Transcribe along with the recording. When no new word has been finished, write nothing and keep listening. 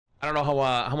I don't know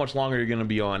how much longer you're gonna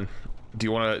be on. Do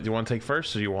you wanna take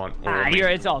first, or do you want?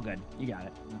 It's all good. You got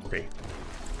it. Okay.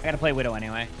 I gotta play Widow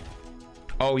anyway.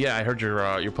 Oh yeah, I heard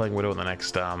you're playing Widow in the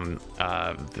next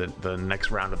the next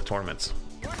round of the tournaments.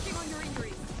 Working on your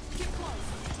injuries. Keep close.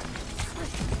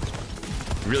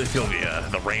 You really feel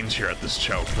the range here at this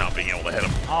choke, not being able to hit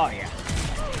him. Oh yeah.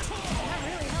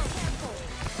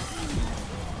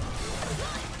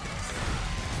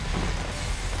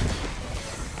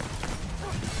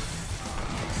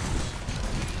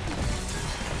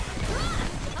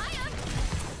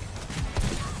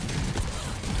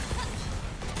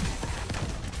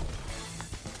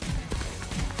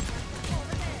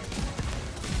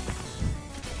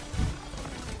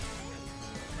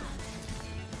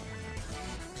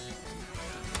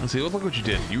 And see, look what you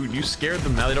did. You scared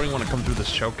them. Now they don't even want to come through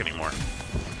this choke anymore.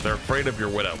 They're afraid of your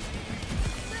Widow.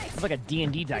 It's like a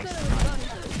D&D dice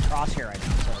crosshair right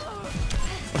now.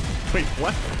 So. Wait,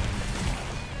 what?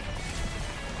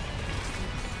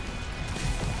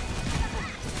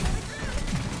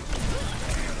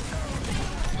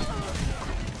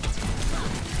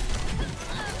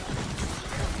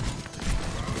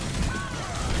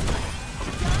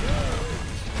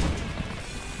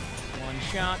 One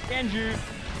shot, Genji.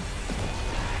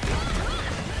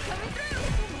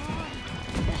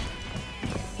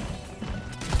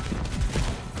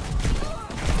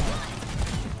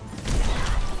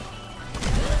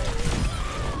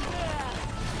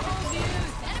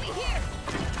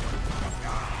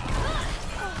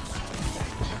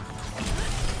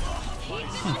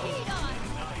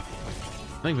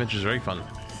 I think Venture's very fun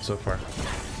so far.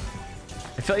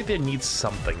 I feel like there needs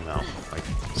something though. Like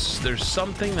there's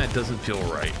something that doesn't feel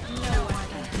right.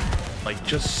 Like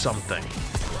just something.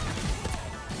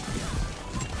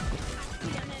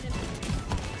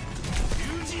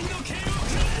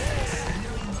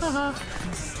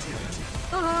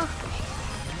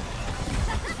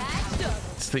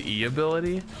 It's the E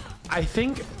ability. I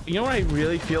think, you know what I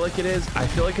really feel like it is? I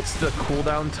feel like it's the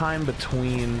cooldown time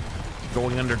between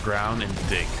going underground and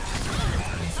dig.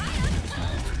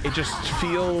 It just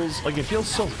feels like, it feels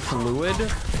so fluid,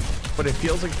 but it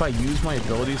feels like if I use my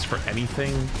abilities for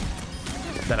anything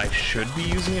that I should be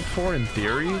using it for in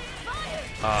theory,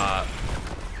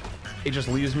 it just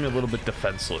leaves me a little bit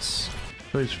defenseless.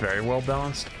 It's very well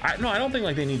balanced. No, I don't think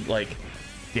like they need like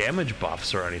damage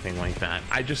buffs or anything like that.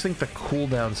 I just think the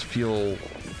cooldowns feel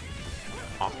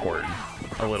awkward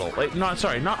a little. Like, not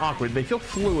awkward. They feel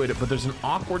fluid, but there's an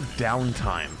awkward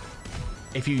downtime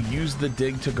if you use the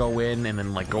dig to go in and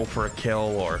then like go for a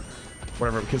kill or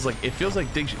whatever, because like it feels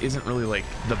like dig isn't really like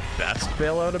the best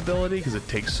bailout ability because it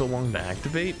takes so long to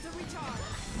activate.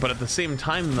 But at the same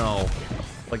time though,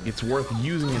 like it's worth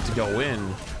using it to go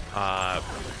in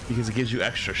because it gives you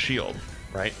extra shield,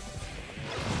 right?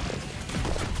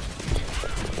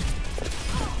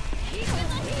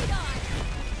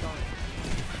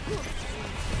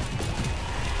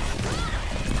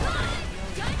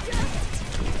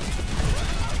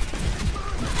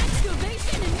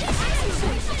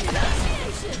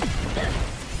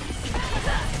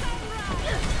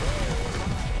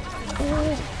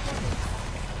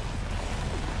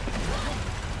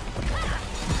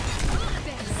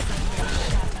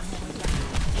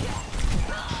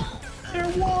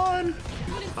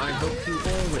 I hope you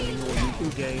all winning your legal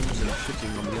games and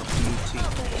shitting on your teams.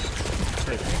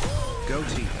 Take it. Go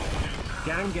team.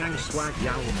 Gang gang swag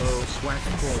yow oh swag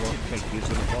for cake is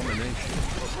an abomination.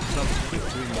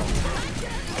 Subscription one.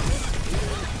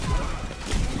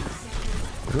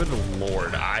 Good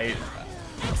lord,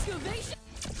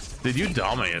 Did you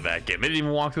dominate that game? It didn't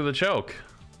even walk through the choke.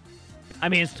 I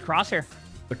mean, it's the crosshair.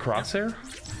 The crosshair?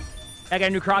 I got a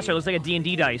new crosshair. It looks like a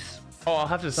D&D dice. Oh, I'll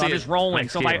have to see. So I'm just rolling.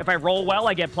 So if I roll well,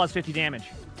 I get plus 50 damage.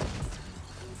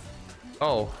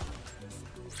 Oh.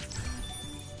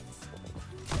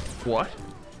 What?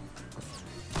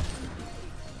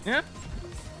 Yeah.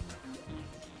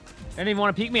 They didn't even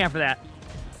want to peek me after that.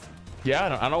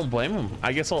 Yeah, I don't blame him.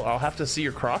 I guess I'll have to see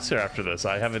your crosshair after this.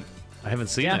 I haven't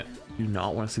seen it. Do you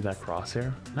not want to see that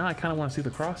crosshair? No, I kind of want to see the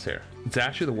crosshair. It's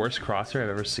actually the worst crosshair I've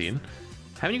ever seen.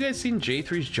 Haven't you guys seen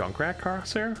J3's Junkrat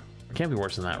crosshair? It can't be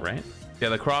worse than that, right? Yeah,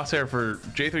 the crosshair for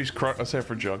J3's crosshair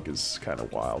for Junk is kind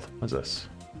of wild. What's this?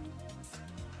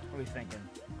 What are we thinking?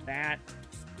 That.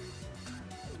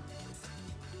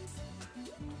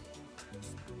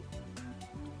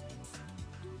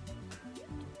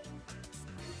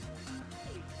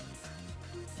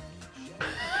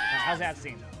 How's that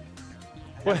seem?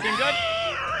 Does that seem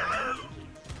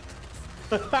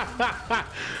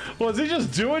good? Was he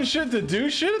just doing shit to do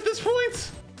shit at this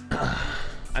point?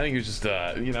 I think you're just,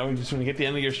 you know, just when you get to the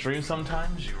end of your stream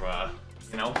sometimes, you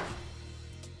know,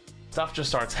 Stuff just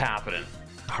starts happening.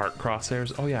 Heart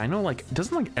crosshairs. Oh yeah, I know, like,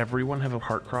 doesn't like everyone have a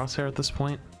heart crosshair at this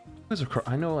point?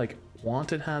 I know like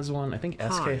Wanted has one. I think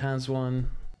SK has one.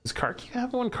 Does Karki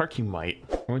have one? Karki might.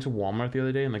 I went to Walmart the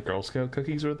other day and the Girl Scout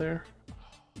cookies were there.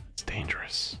 It's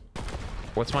dangerous.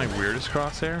 What's my weirdest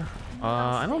crosshair?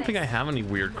 I don't think I have any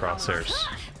weird crosshairs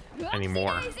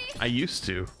anymore. I used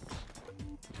to.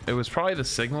 It was probably the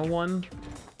Signal one,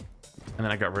 and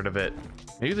then I got rid of it.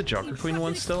 Maybe the Joker Queen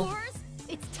one still.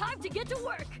 It's time to get to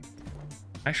work.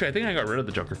 Actually, I think I got rid of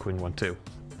the Joker Queen one too.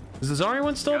 Is the Zarya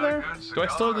one still there? Do I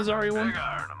still have the Zarya one?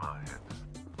 I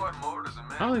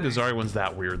don't think the Zarya one's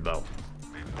that weird though.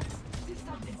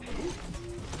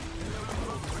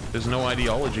 There's no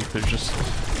ideology. There's just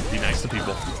be nice to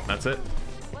people. That's it.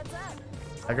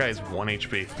 That guy is 1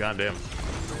 HP. Goddamn.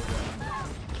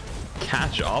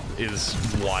 Catch up is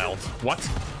wild. What?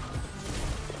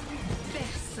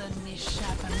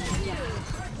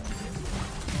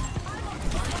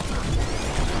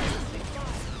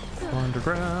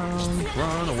 Underground,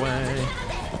 run away.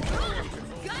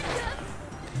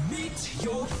 Meet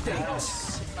your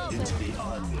face into the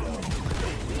unknown.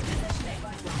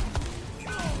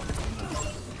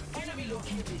 Enemy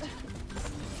located.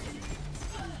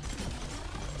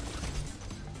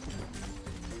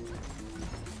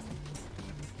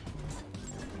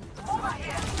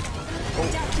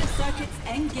 Adaptive circuits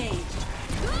engaged.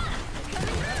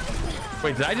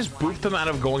 Wait, did I just boot them out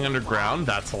of going underground?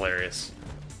 That's hilarious.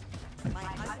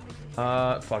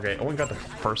 Fuck it. I only got the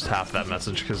first half of that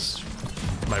message because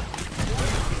my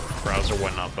browser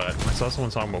went up, but I saw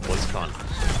someone talking about BlizzCon.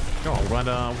 Oh, I'm glad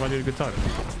I had a good time.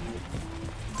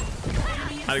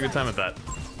 I had a good time at that.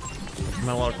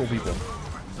 Met a lot of cool people.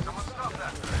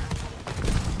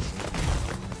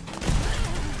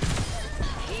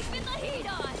 Keeping the heat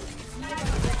on.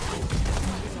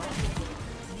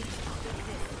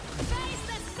 Face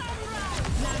the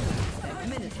sunrise.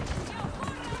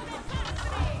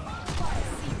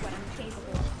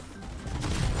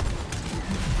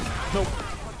 Nope.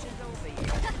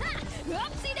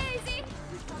 Oopsie daisy.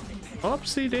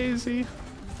 Oopsie daisy.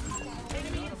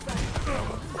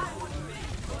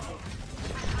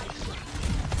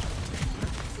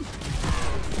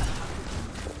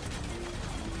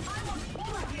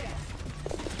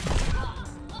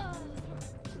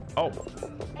 Oh.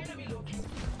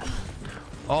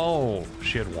 Oh,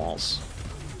 she had walls.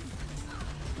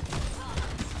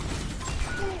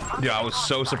 Yeah, I was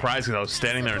so surprised because I was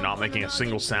standing there and not making a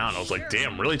single sound. I was like,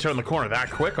 damn, really turned the corner that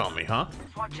quick on me, huh?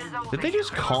 Did they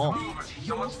just call?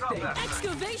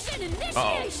 Excavation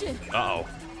initiation. Uh-oh.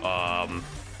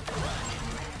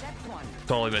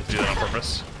 Totally meant to do that on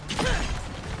purpose.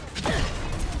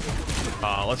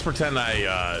 Let's pretend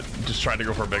I just tried to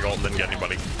go for a big ult and didn't get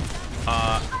anybody.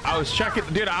 I was checking,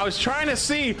 dude, I was trying to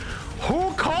see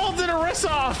who called an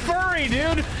Orisa a furry,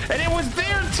 dude, and it was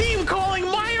their team calling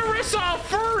my Orisa a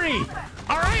furry.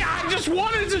 All right, I just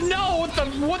wanted to know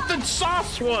what the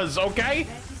sauce was, okay?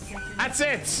 That's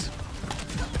it.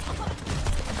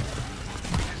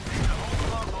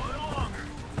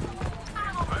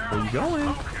 Where you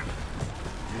going?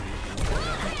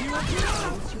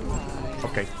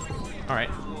 Okay. All right.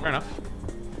 Fair enough.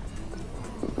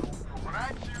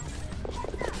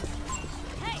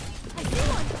 Hey, I see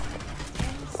one.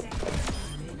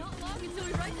 Not long until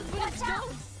we write this one down.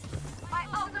 My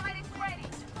ultimate is ready.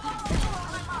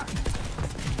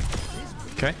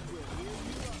 Okay.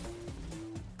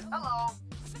 Hello.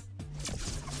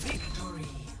 Victory.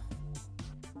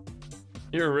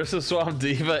 Your Orisa swap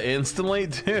diva instantly,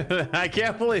 dude. I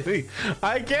can't believe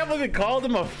he called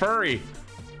him a furry.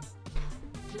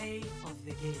 Play of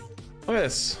the game. Look at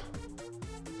this.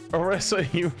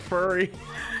 Orisa, you furry.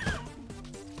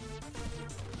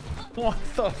 What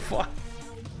the fuck?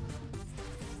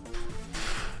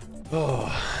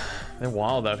 Oh, they're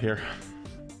wild out here.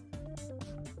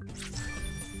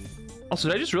 Also,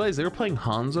 did I just realize they were playing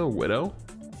Hanzo Widow?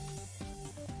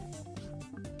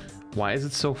 Why is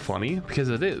it so funny? Because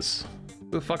it is. Who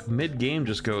the fuck mid-game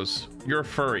just goes, you're a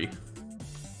furry.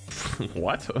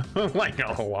 What? Like,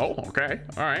 oh, hello? Okay.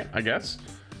 Alright, I guess.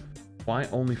 Why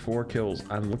only 4 kills?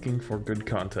 I'm looking for good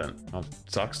content. Oh,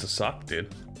 sucks to suck,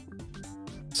 dude.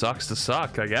 Sucks to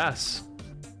suck, I guess.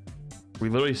 We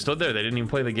literally stood there. They didn't even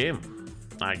play the game.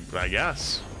 I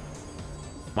guess.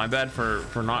 My bad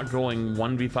for not going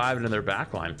 1v5 into their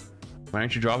backline. Why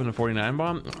aren't you dropping the 49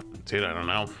 bomb? Dude, I don't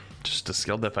know. Just a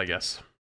skill diff, I guess.